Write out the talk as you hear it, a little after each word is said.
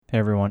Hey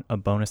everyone, a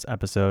bonus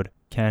episode.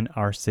 Can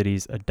our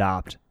cities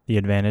adopt the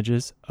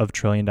advantages of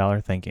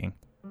trillion-dollar thinking?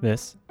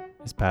 This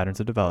is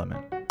Patterns of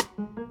Development.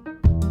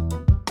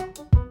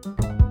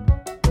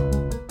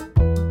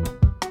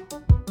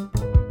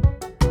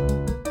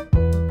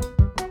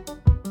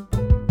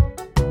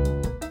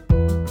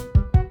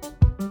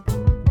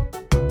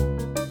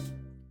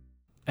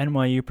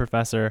 NYU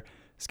professor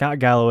Scott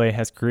Galloway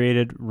has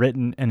created,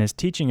 written, and is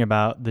teaching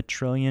about the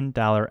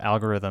trillion-dollar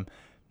algorithm.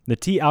 The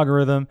T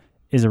algorithm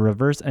is a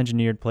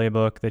reverse-engineered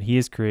playbook that he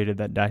has created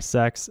that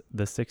dissects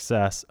the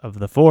success of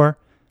the four: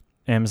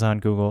 Amazon,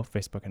 Google,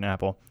 Facebook, and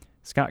Apple.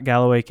 Scott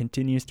Galloway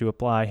continues to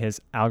apply his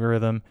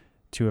algorithm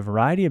to a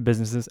variety of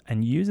businesses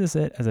and uses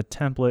it as a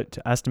template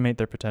to estimate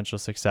their potential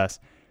success.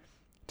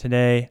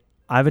 Today,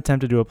 I've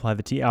attempted to apply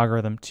the T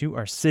algorithm to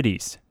our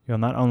cities. You'll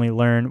not only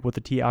learn what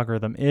the T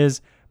algorithm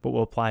is, but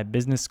we'll apply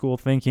business school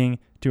thinking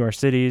to our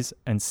cities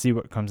and see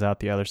what comes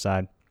out the other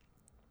side.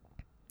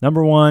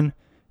 Number one,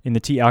 in the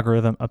T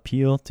algorithm,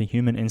 appeal to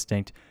human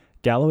instinct.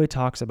 Galloway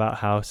talks about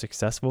how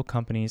successful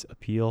companies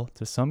appeal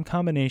to some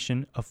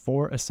combination of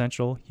four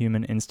essential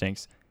human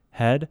instincts: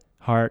 head,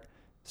 heart,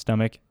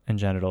 stomach, and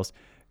genitals.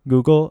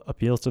 Google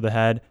appeals to the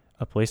head,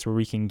 a place where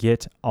we can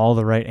get all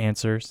the right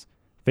answers.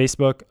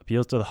 Facebook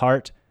appeals to the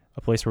heart,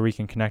 a place where we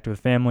can connect with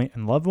family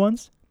and loved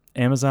ones.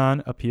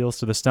 Amazon appeals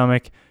to the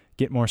stomach,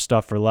 get more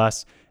stuff for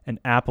less. And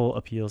Apple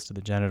appeals to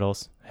the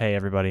genitals. Hey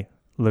everybody,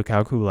 look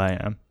how cool I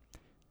am.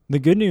 The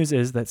good news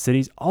is that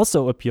cities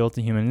also appeal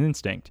to human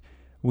instinct.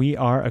 We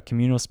are a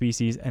communal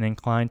species and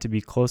inclined to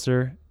be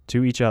closer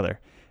to each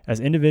other as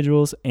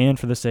individuals and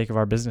for the sake of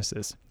our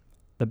businesses.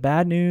 The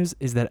bad news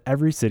is that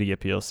every city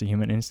appeals to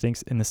human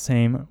instincts in the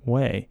same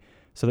way.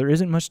 So there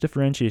isn't much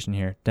differentiation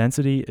here.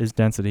 Density is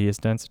density is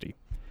density.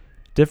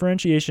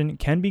 Differentiation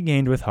can be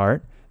gained with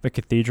heart. The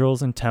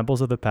cathedrals and temples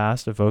of the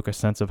past evoke a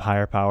sense of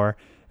higher power.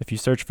 If you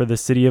search for the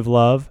city of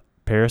love,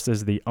 Paris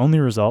is the only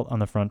result on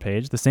the front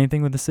page. The same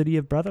thing with the city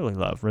of brotherly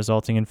love,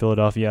 resulting in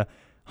Philadelphia.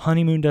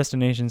 Honeymoon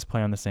destinations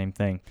play on the same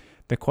thing.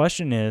 The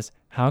question is,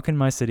 how can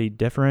my city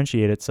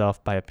differentiate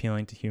itself by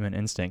appealing to human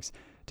instincts?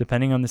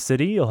 Depending on the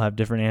city, you'll have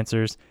different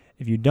answers.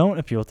 If you don't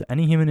appeal to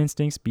any human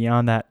instincts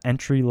beyond that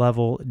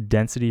entry-level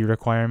density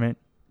requirement,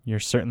 you're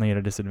certainly at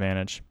a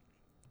disadvantage.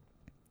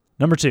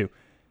 Number two,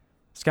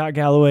 Scott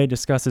Galloway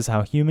discusses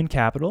how human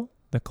capital,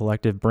 the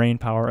collective brain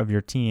power of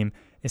your team,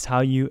 is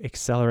how you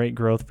accelerate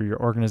growth for your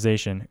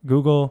organization.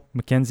 Google,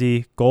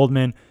 McKinsey,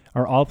 Goldman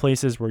are all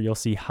places where you'll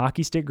see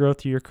hockey stick growth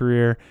to your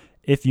career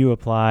if you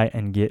apply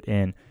and get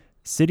in.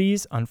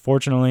 Cities,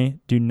 unfortunately,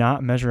 do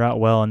not measure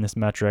out well in this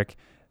metric.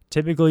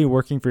 Typically,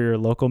 working for your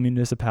local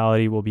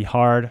municipality will be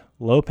hard,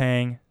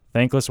 low-paying,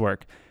 thankless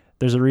work.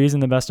 There's a reason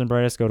the best and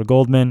brightest go to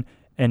Goldman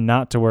and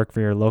not to work for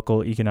your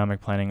local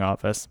economic planning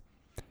office.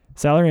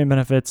 Salary and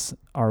benefits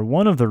are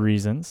one of the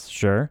reasons,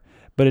 sure,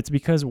 but it's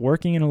because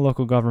working in a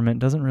local government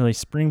doesn't really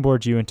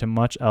springboard you into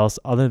much else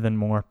other than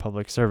more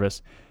public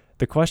service.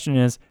 The question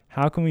is,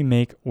 how can we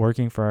make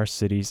working for our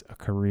cities a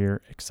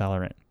career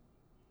accelerant?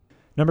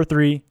 Number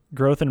three,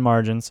 growth and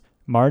margins.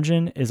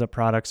 Margin is a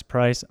product's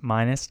price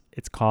minus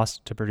its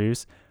cost to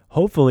produce.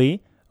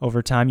 Hopefully,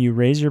 over time, you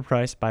raise your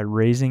price by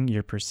raising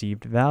your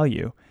perceived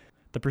value.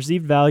 The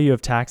perceived value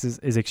of taxes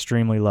is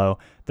extremely low.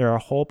 There are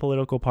whole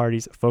political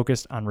parties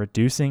focused on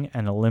reducing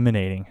and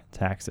eliminating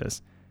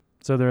taxes.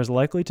 So there is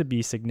likely to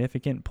be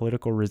significant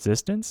political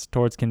resistance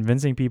towards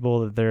convincing people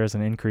that there is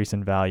an increase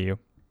in value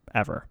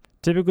ever.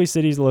 Typically,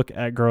 cities look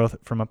at growth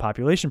from a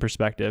population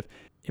perspective.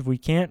 If we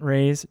can't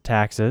raise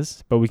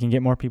taxes, but we can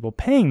get more people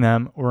paying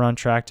them, we're on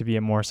track to be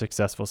a more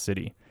successful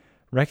city.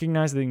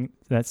 Recognizing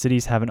that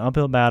cities have an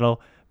uphill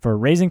battle for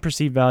raising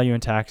perceived value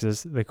in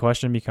taxes, the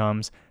question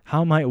becomes,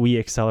 how might we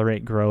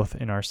accelerate growth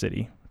in our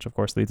city? Which of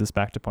course leads us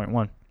back to point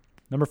one.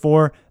 Number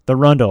four, the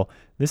Rundle.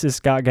 This is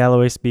Scott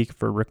Galloway speak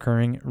for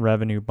recurring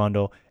revenue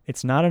bundle.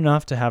 It's not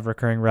enough to have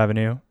recurring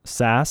revenue.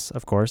 SaaS,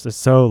 of course, is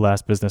so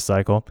last business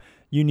cycle.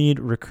 You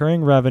need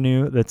recurring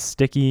revenue that's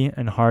sticky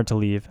and hard to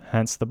leave,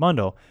 hence the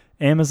bundle.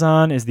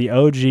 Amazon is the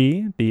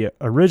OG, the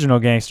original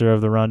gangster of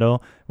the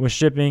Rundle, with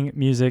shipping,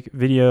 music,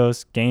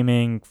 videos,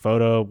 gaming,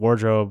 photo,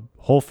 wardrobe,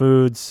 Whole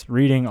Foods,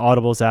 reading,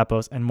 Audible,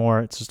 Zappos, and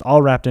more. It's just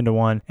all wrapped into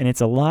one, and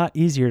it's a lot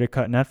easier to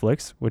cut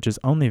Netflix, which is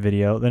only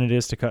video, than it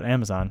is to cut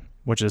Amazon,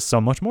 which is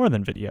so much more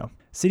than video.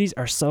 Cities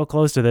are so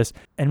close to this,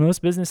 and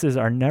most businesses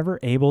are never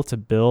able to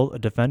build a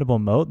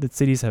defendable moat that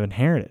cities have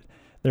inherited.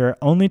 There are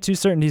only two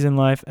certainties in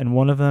life, and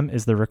one of them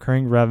is the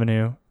recurring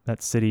revenue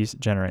that cities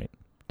generate: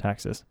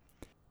 taxes.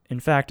 In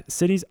fact,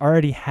 cities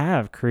already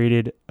have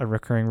created a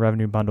recurring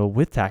revenue bundle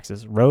with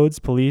taxes: roads,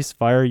 police,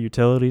 fire,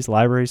 utilities,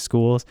 libraries,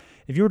 schools.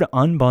 If you were to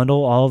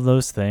unbundle all of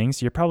those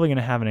things, you're probably going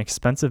to have an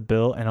expensive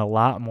bill and a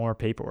lot more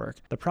paperwork.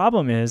 The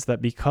problem is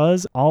that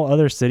because all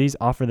other cities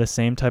offer the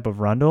same type of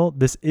Rundle,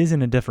 this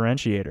isn't a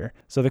differentiator.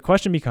 So the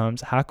question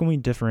becomes, how can we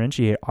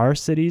differentiate our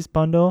city's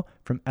bundle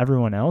from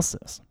everyone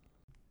else's?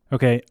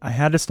 Okay, I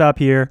had to stop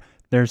here.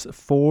 There's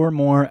 4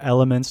 more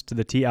elements to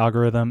the T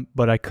algorithm,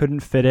 but I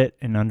couldn't fit it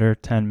in under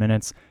 10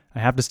 minutes. I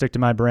have to stick to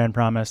my brand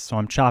promise, so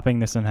I'm chopping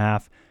this in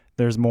half.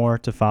 There's more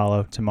to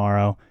follow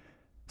tomorrow.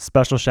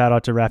 Special shout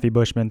out to Rafi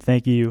Bushman.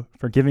 Thank you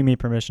for giving me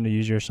permission to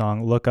use your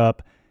song Look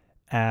Up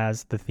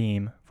as the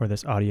theme for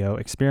this audio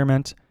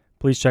experiment.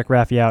 Please check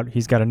Rafi out.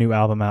 He's got a new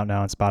album out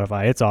now on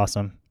Spotify. It's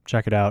awesome.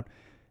 Check it out.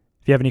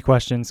 If you have any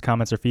questions,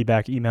 comments, or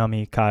feedback, email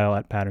me,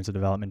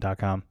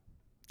 Kyle@patternsofdevelopment.com.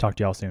 Talk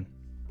to y'all soon.